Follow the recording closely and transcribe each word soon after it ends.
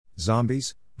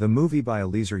Zombies, the movie by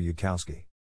Eliezer Yudkowsky.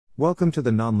 Welcome to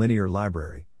the Nonlinear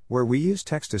Library, where we use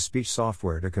text-to-speech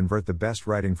software to convert the best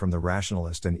writing from the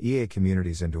Rationalist and EA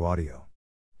communities into audio.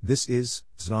 This is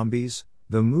Zombies,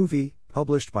 the movie,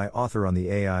 published by author on the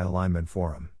AI Alignment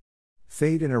Forum.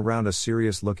 Fade in around a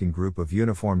serious-looking group of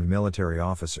uniformed military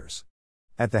officers.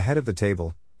 At the head of the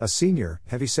table, a senior,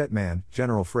 heavy-set man,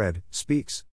 General Fred,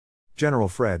 speaks. General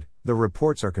Fred, the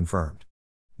reports are confirmed.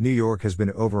 New York has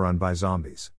been overrun by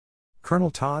zombies.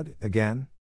 Colonel TODD, again?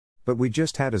 But we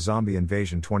just had a zombie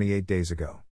invasion 28 days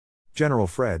ago. General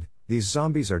Fred, these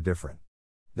zombies are different.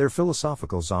 They're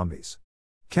philosophical zombies.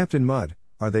 Captain Mudd,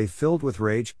 are they filled with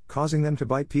rage, causing them to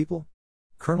bite people?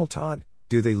 Colonel TODD,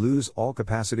 do they lose all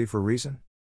capacity for reason?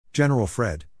 General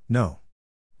Fred, no.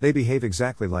 They behave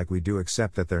exactly like we do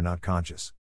except that they're not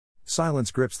conscious.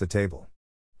 Silence grips the table.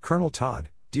 Colonel TODD,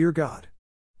 dear God.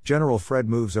 General Fred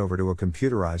moves over to a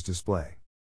computerized display.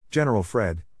 General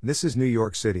Fred, this is New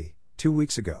York City, 2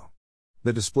 weeks ago.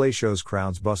 The display shows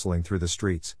crowds bustling through the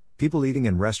streets, people eating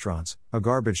in restaurants, a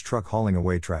garbage truck hauling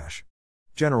away trash.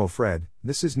 General Fred,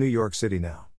 this is New York City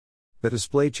now. The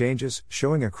display changes,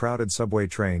 showing a crowded subway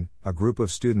train, a group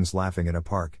of students laughing in a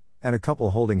park, and a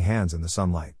couple holding hands in the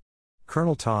sunlight.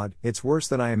 Colonel TODD, it's worse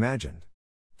than I imagined.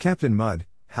 Captain Mudd,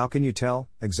 how can you tell,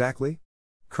 exactly?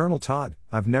 Colonel TODD,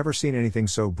 I've never seen anything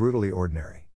so brutally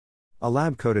ordinary. A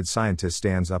lab-coated scientist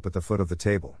stands up at the foot of the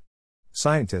table.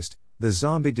 Scientist, the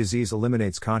zombie disease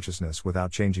eliminates consciousness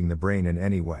without changing the brain in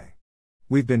any way.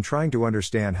 We've been trying to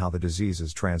understand how the disease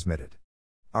is transmitted.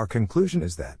 Our conclusion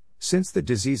is that, since the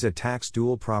disease attacks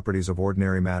dual properties of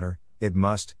ordinary matter, it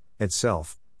must,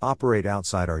 itself, operate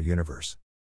outside our universe.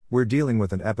 We're dealing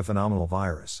with an epiphenomenal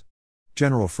virus.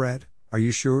 General Fred, are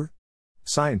you sure?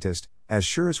 Scientist, as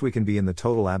sure as we can be in the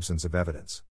total absence of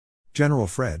evidence. General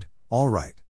Fred, all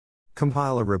right.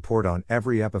 Compile a report on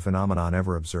every epiphenomenon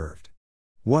ever observed.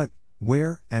 What,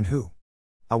 where, and who?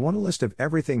 I want a list of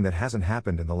everything that hasn't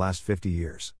happened in the last 50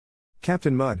 years.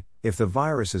 Captain Mudd, if the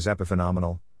virus is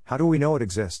epiphenomenal, how do we know it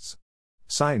exists?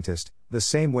 Scientist, the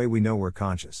same way we know we're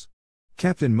conscious.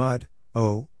 Captain Mudd,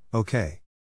 oh, okay.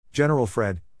 General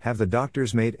Fred, have the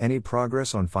doctors made any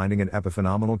progress on finding an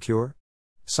epiphenomenal cure?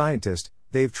 Scientist,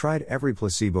 they've tried every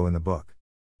placebo in the book.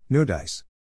 No dice.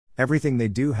 Everything they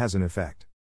do has an effect.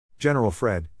 General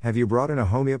Fred, have you brought in a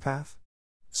homeopath?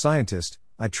 Scientist,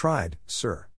 I tried,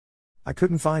 sir. I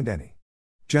couldn't find any.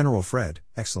 General Fred,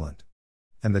 excellent.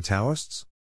 And the Taoists?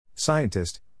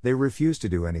 Scientist, they refuse to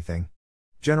do anything.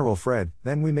 General Fred,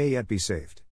 then we may yet be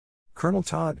saved. Colonel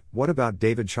TODD, what about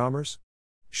David Chalmers?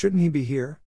 Shouldn't he be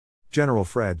here? General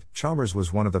Fred, Chalmers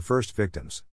was one of the first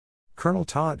victims. Colonel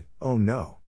TODD, oh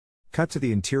no. Cut to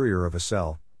the interior of a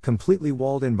cell, completely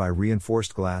walled in by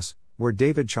reinforced glass, where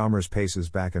David Chalmers paces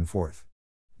back and forth.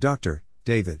 Dr.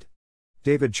 David.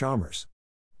 David Chalmers.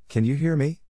 Can you hear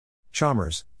me?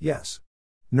 Chalmers, yes.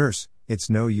 Nurse, it's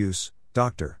no use,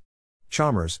 doctor.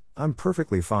 Chalmers, I'm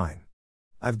perfectly fine.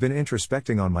 I've been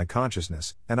introspecting on my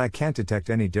consciousness, and I can't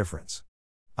detect any difference.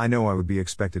 I know I would be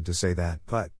expected to say that,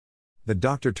 but... The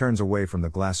doctor turns away from the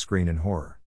glass screen in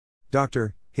horror.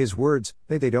 Doctor, his words,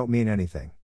 they don't mean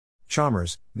anything.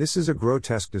 Chalmers, this is a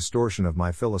grotesque distortion of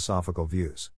my philosophical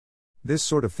views. This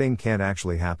sort of thing can't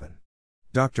actually happen.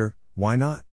 Doctor, why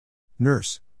not?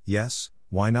 Nurse, yes,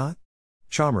 why not?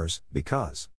 Chalmers,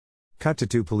 because. Cut to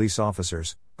 2 police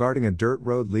officers, guarding a dirt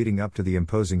road leading up to the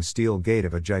imposing steel gate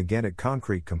of a gigantic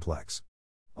concrete complex.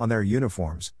 On their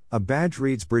uniforms, a badge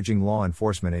reads Bridging Law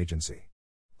Enforcement Agency.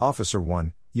 Officer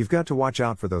 1, you've got to watch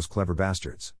out for those clever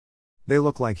bastards. They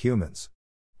look like humans.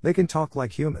 They can talk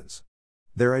like humans.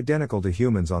 They're identical to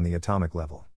humans on the atomic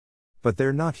level. But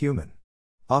they're not human.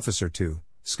 Officer 2,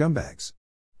 Scumbags.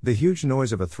 The huge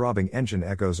noise of a throbbing engine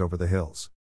echoes over the hills.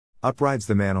 Up rides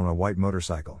the man on a white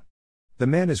motorcycle. The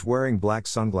man is wearing black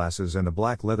sunglasses and a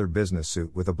black leather business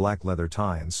suit with a black leather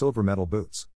tie and silver metal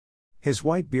boots. His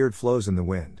white beard flows in the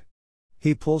wind.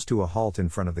 He pulls to a halt in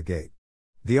front of the gate.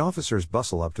 The officers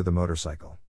bustle up to the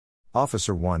motorcycle.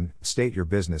 Officer 1, state your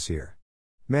business here.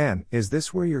 Man, is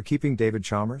this where you're keeping David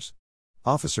Chalmers?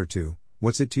 Officer 2,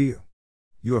 what's it to you?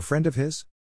 You a friend of his?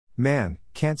 Man,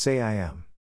 can't say I am.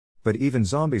 But even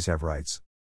zombies have rights.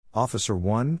 Officer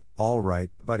 1, all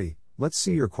right, buddy, let's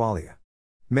see your qualia.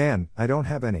 Man, I don't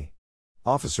have any.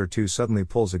 Officer 2 suddenly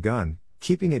pulls a gun,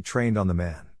 keeping it trained on the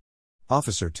man.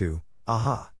 Officer 2,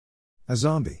 aha. A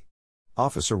zombie.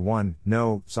 Officer 1,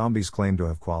 no, zombies claim to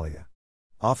have qualia.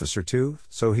 Officer 2,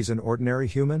 so he's an ordinary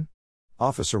human?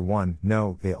 Officer 1,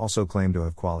 no, they also claim to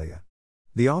have qualia.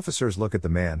 The officers look at the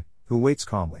man, who waits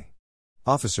calmly.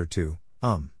 Officer 2,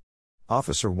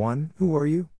 Officer 1, who are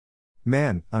you?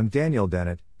 Man, I'm Daniel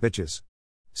Dennett, bitches.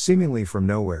 Seemingly from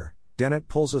nowhere, Dennett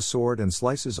pulls a sword and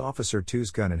slices Officer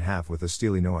 2's gun in half with a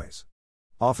steely noise.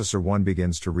 Officer 1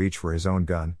 begins to reach for his own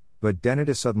gun, but Dennett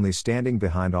is suddenly standing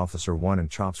behind Officer 1 and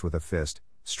chops with a fist,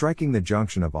 striking the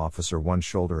junction of Officer 1's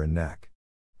shoulder and neck.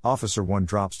 Officer 1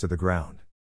 drops to the ground.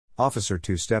 Officer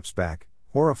 2 steps back,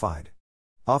 horrified.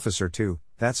 Officer 2,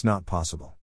 that's not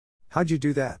possible. How'd you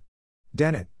do that?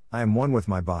 Dennett, I am one with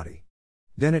my body.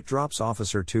 Dennett drops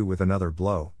Officer 2 with another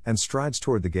blow, and strides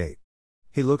toward the gate.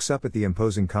 He looks up at the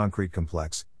imposing concrete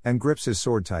complex, and grips his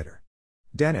sword tighter.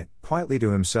 Dennett, quietly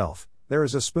to himself, there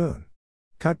is a spoon.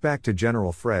 Cut back to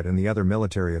General Fred and the other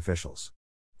military officials.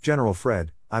 General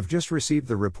Fred, I've just received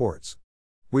the reports.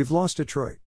 We've lost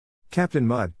Detroit. Captain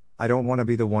Mudd, I don't want to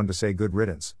be the one to say good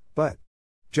riddance, but...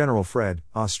 General Fred,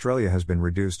 Australia has been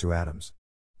reduced to atoms.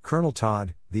 Colonel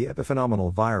TODD, the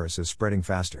epiphenomenal virus is spreading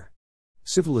faster.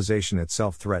 Civilization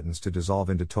itself threatens to dissolve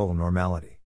into total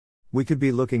normality. We could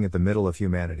be looking at the middle of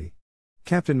humanity.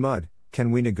 Captain Mudd,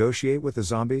 can we negotiate with the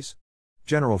zombies?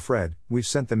 General Fred, we've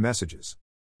sent them messages.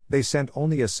 They sent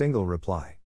only a single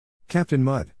reply. Captain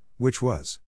Mudd, which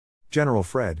was? General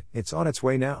Fred, it's on its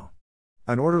way now.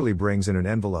 An orderly brings in an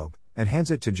envelope, and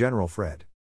hands it to General Fred.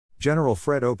 General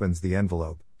Fred opens the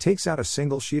envelope, takes out a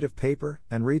single sheet of paper,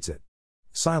 and reads it.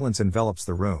 Silence envelops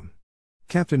the room.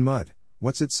 Captain Mudd,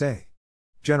 what's it say?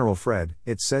 General Fred,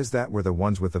 it says that we're the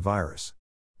ones with the virus.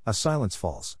 A silence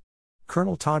falls.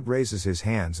 Colonel TODD raises his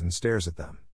hands and stares at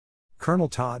them. Colonel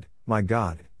TODD, my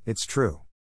God, it's true.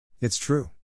 It's true.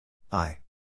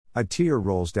 A tear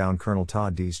rolls down Colonel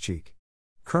TODD's cheek.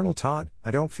 Colonel TODD,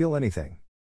 I don't feel anything.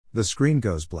 The screen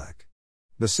goes black.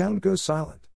 The sound goes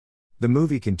silent. The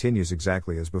movie continues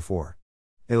exactly as before.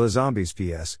 Zombies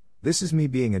PS, this is me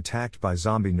being attacked by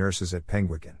zombie nurses at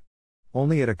Penguican.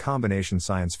 Only at a combination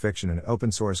science fiction and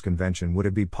open source convention would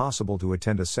it be possible to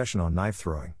attend a session on knife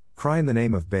throwing, cry in the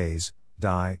name of Baze,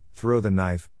 die, throw the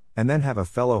knife, and then have a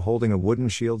fellow holding a wooden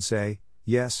shield say,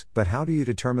 yes, but how do you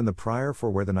determine the prior for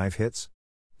where the knife hits?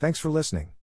 Thanks for listening.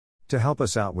 To help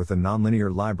us out with the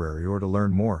Nonlinear Library or to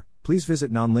learn more, please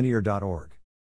visit nonlinear.org.